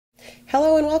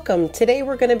Hello and welcome. Today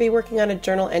we're going to be working on a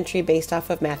journal entry based off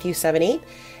of Matthew 7:8.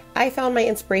 I found my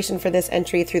inspiration for this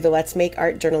entry through the Let's Make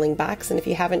Art journaling box, and if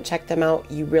you haven't checked them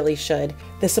out, you really should.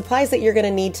 The supplies that you're going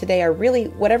to need today are really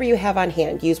whatever you have on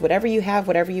hand. Use whatever you have,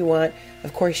 whatever you want.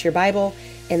 Of course, your Bible.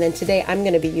 And then today I'm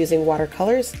going to be using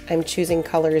watercolors. I'm choosing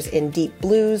colors in deep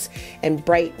blues and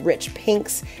bright, rich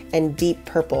pinks and deep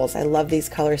purples. I love these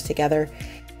colors together.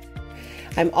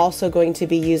 I'm also going to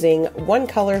be using one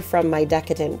color from my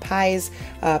Decadent Pies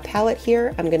palette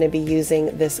here. I'm going to be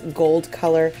using this gold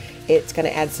color. It's going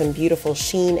to add some beautiful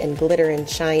sheen and glitter and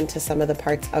shine to some of the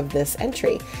parts of this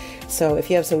entry. So if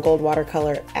you have some gold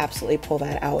watercolor, absolutely pull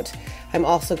that out. I'm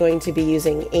also going to be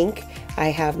using ink. I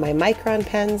have my Micron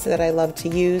pens that I love to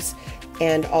use,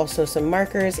 and also some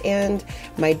markers, and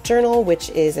my journal, which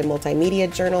is a multimedia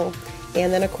journal.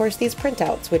 And then of course these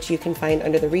printouts, which you can find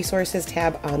under the resources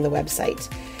tab on the website.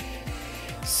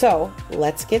 So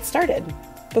let's get started.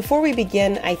 Before we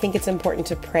begin, I think it's important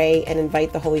to pray and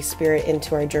invite the Holy Spirit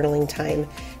into our journaling time.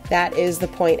 That is the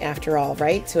point after all,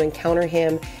 right? To encounter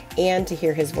Him and to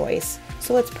hear His voice.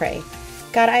 So let's pray.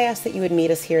 God, I ask that you would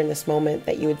meet us here in this moment,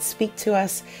 that you would speak to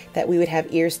us, that we would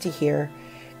have ears to hear.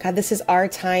 God, this is our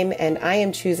time, and I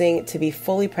am choosing to be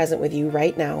fully present with you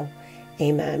right now.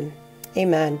 Amen.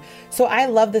 Amen. So I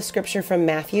love this scripture from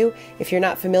Matthew. If you're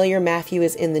not familiar, Matthew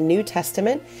is in the New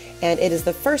Testament, and it is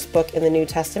the first book in the New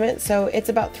Testament. So it's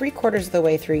about 3/4 of the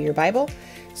way through your Bible.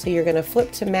 So you're going to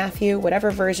flip to Matthew, whatever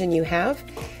version you have.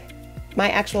 My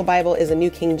actual Bible is a New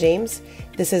King James.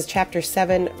 This is chapter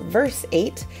 7, verse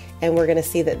 8. And we're going to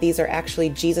see that these are actually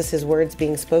Jesus's words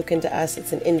being spoken to us.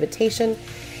 It's an invitation.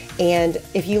 And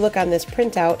if you look on this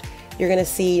printout, you're going to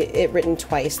see it written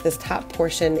twice. This top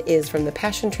portion is from the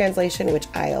Passion Translation, which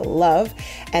I love.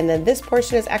 And then this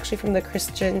portion is actually from the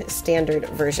Christian Standard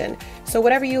Version. So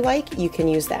whatever you like, you can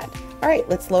use that. All right,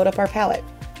 let's load up our palette.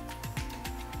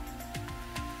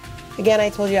 Again, I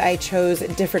told you I chose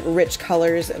different rich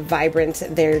colors, vibrant.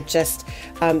 They're just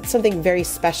something very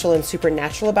special and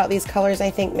supernatural about these colors,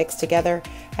 I think, mixed together.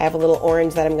 I have a little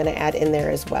orange that I'm going to add in there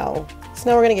as well. So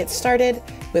now we're going to get started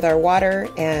with our water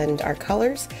and our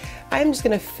colors. I'm just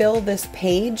going to fill this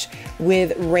page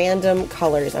with random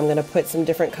colors. I'm going to put some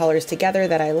different colors together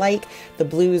that I like, the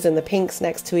blues and the pinks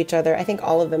next to each other. I think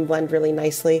all of them blend really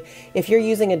nicely. If you're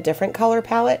using a different color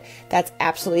palette, that's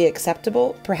absolutely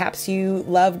acceptable. Perhaps you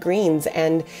love greens,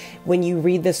 and when you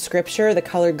read this scripture, the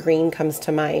color green comes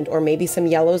to mind, or maybe some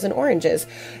yellows and oranges.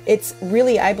 It's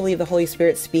really, I believe, the Holy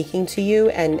Spirit speaking to you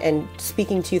and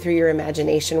speaking to you through your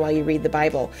imagination while you read the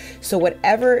Bible. So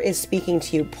whatever is speaking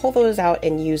to you, pull those out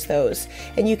and use those.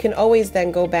 And you can always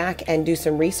then go back and do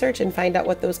some research and find out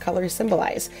what those colors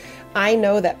symbolize. I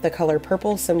know that the color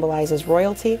purple symbolizes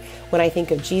royalty. When I think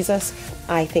of Jesus,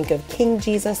 I think of King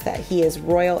Jesus, that he is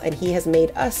royal and he has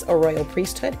made us a royal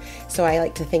priesthood. So I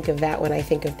like to think of that when I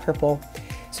think of purple.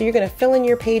 So you're going to fill in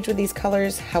your page with these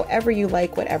colors however you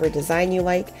like, whatever design you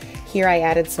like. Here I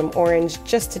added some orange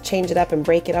just to change it up and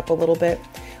break it up a little bit.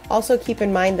 Also keep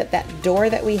in mind that that door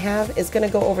that we have is going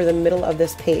to go over the middle of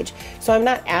this page. So I'm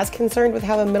not as concerned with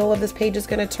how the middle of this page is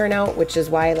going to turn out, which is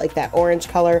why I like that orange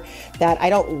color. That I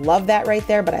don't love that right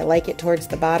there, but I like it towards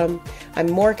the bottom. I'm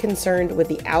more concerned with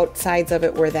the outsides of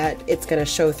it where that it's going to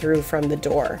show through from the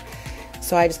door.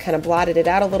 So I just kind of blotted it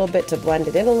out a little bit to blend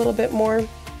it in a little bit more.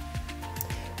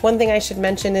 One thing I should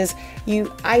mention is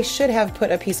I should have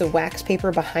put a piece of wax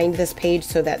paper behind this page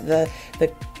so that the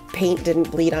paint didn't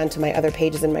bleed onto my other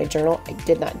pages in my journal. I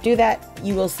did not do that.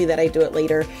 You will see that I do it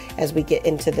later as we get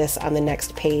into this on the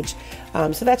next page.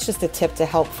 So that's just a tip to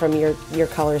help from your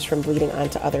colors from bleeding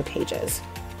onto other pages.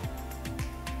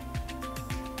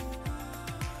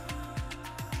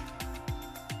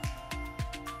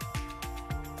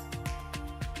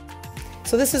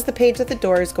 So this is the page that the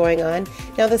door is going on.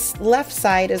 Now this left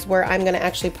side is where I'm going to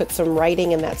actually put some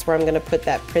writing, and that's where I'm going to put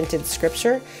that printed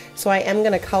scripture. So I am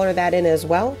going to color that in as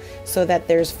well so that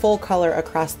there's full color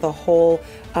across the whole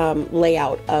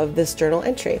layout of this journal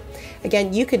entry.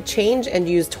 Again, you could change and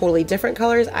use totally different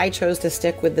colors. I chose to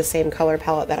stick with the same color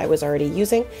palette that I was already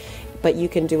using, but you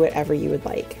can do whatever you would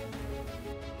like.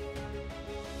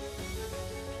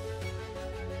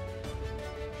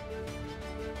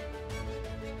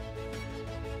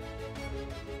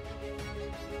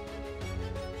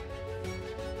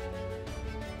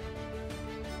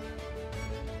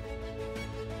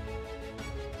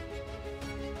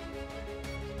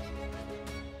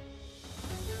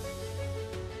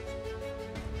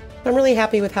 I'm really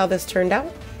happy with how this turned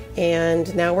out,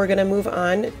 and now we're going to move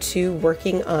on to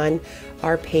working on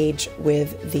our page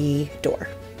with the door.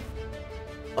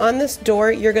 On this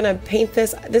door, you're gonna paint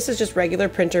this. This is just regular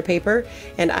printer paper,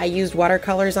 and I used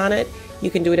watercolors on it. You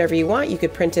can do whatever you want. You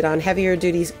could print it on heavier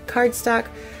duty cardstock,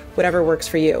 whatever works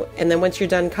for you. And then once you're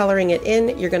done coloring it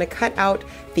in, you're gonna cut out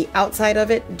the outside of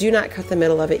it. Do not cut the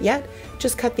middle of it yet,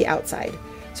 just cut the outside.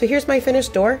 So here's my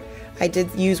finished door. I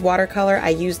did use watercolor. I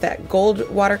used that gold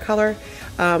watercolor.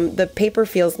 The paper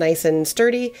feels nice and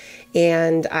sturdy,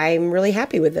 and I'm really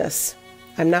happy with this.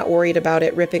 I'm not worried about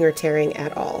it ripping or tearing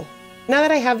at all. Now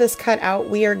that I have this cut out,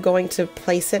 we are going to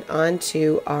place it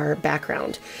onto our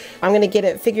background. I'm going to get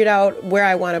it figured out where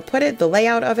I want to put it, the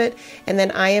layout of it, and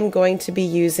then I am going to be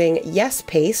using Yes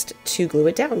Paste to glue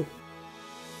it down.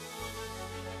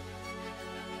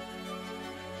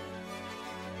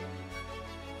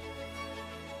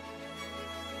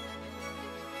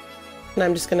 And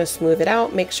I'm just going to smooth it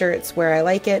out, make sure it's where I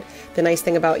like it. The nice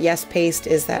thing about Yes Paste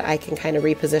is that I can kind of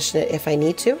reposition it if I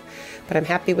need to, but I'm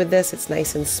happy with this. It's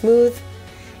nice and smooth.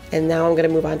 And now I'm going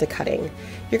to move on to cutting.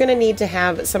 You're going to need to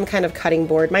have some kind of cutting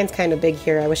board. Mine's kind of big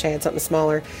here. I wish I had something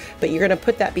smaller, but you're going to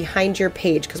put that behind your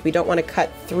page because we don't want to cut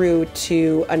through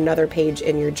to another page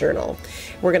in your journal.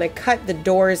 We're going to cut the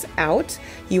doors out.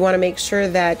 You want to make sure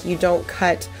that you don't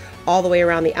cut all the way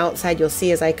around the outside. You'll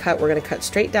see as I cut, we're going to cut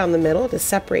straight down the middle to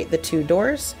separate the two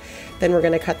doors. Then we're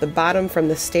going to cut the bottom from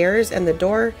the stairs and the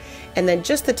door, and then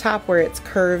just the top where it's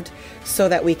curved so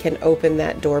that we can open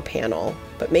that door panel.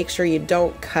 But make sure you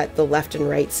don't cut the left and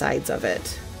right sides of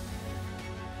it.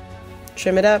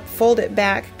 Trim it up, fold it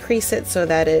back, crease it so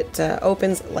that it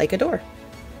opens like a door.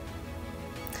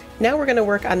 Now we're going to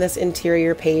work on this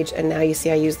interior page, and now you see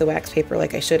I use the wax paper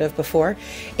like I should have before.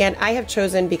 And I have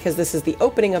chosen, because this is the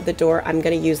opening of the door, I'm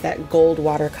going to use that gold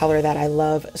watercolor that I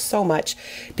love so much.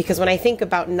 Because when I think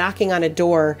about knocking on a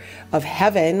door of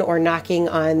heaven or knocking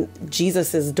on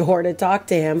Jesus's door to talk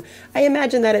to him, I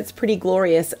imagine that it's pretty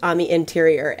glorious on the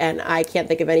interior, and I can't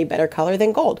think of any better color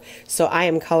than gold. So I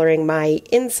am coloring my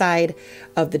inside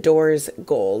of the doors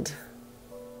gold.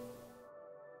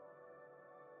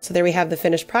 So there we have the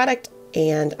finished product,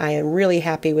 and I am really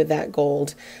happy with that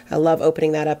gold. I love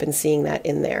opening that up and seeing that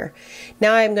in there.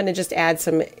 Now I'm going to just add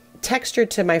some texture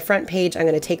to my front page. I'm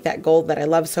going to take that gold that I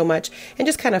love so much and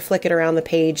just kind of flick it around the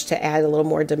page to add a little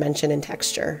more dimension and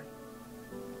texture.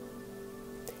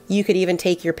 You could even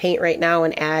take your paint right now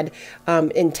and add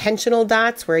intentional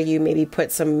dots, where you maybe put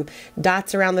some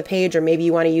dots around the page, or maybe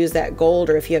you want to use that gold,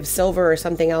 or if you have silver or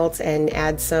something else, and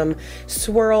add some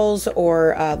swirls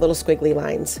or little squiggly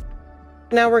lines.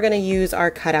 Now we're going to use our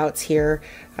cutouts here.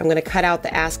 I'm going to cut out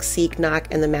the Ask, Seek, Knock,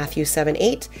 and the Matthew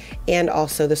 7:8, and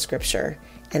also the scripture.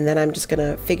 And then I'm just going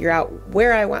to figure out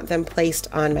where I want them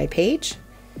placed on my page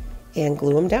and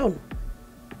glue them down.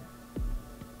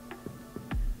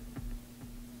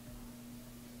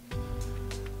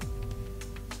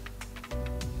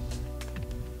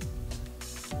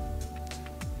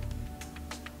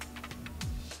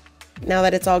 Now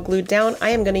that it's all glued down, I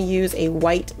am going to use a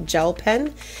white gel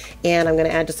pen, and I'm going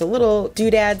to add just a little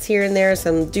doodads here and there,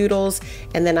 some doodles,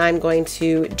 and then I'm going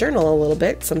to journal a little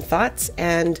bit, some thoughts,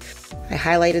 and I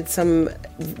highlighted some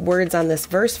words on this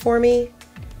verse for me.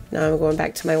 Now I'm going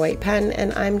back to my white pen,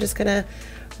 and I'm just going to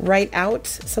write out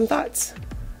some thoughts.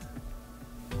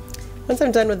 Once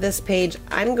I'm done with this page,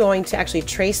 I'm going to actually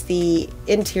trace the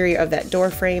interior of that door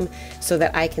frame so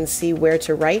that I can see where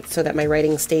to write, so that my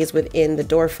writing stays within the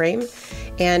door frame.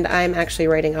 And I'm actually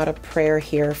writing out a prayer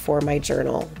here for my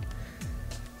journal.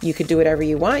 You could do whatever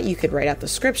you want. You could write out the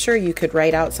scripture. You could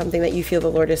write out something that you feel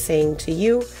the Lord is saying to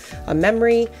you, a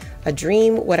memory, a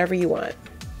dream, whatever you want.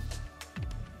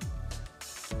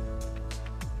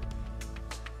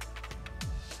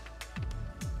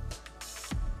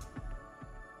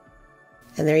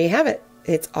 And there you have it.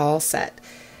 It's all set.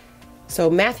 So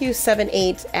Matthew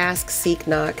 7:8, ask, seek,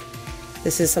 knock.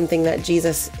 This is something that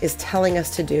Jesus is telling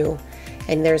us to do.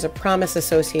 And there's a promise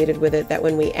associated with it that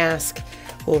when we ask,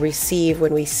 we'll receive.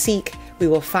 When we seek, we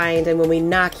will find. And when we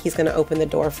knock, he's going to open the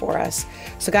door for us.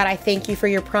 So God, I thank you for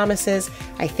your promises.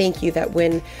 I thank you that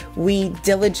when we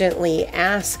diligently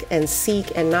ask and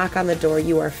seek and knock on the door,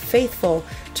 you are faithful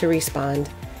to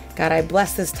respond. God, I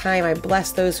bless this time. I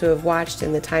bless those who have watched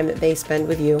and the time that they spend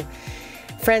with you.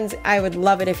 Friends, I would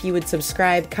love it if you would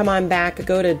subscribe. Come on back.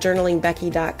 Go to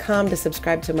journalingbecky.com to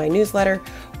subscribe to my newsletter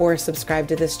or subscribe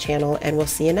to this channel, and we'll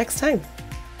see you next time.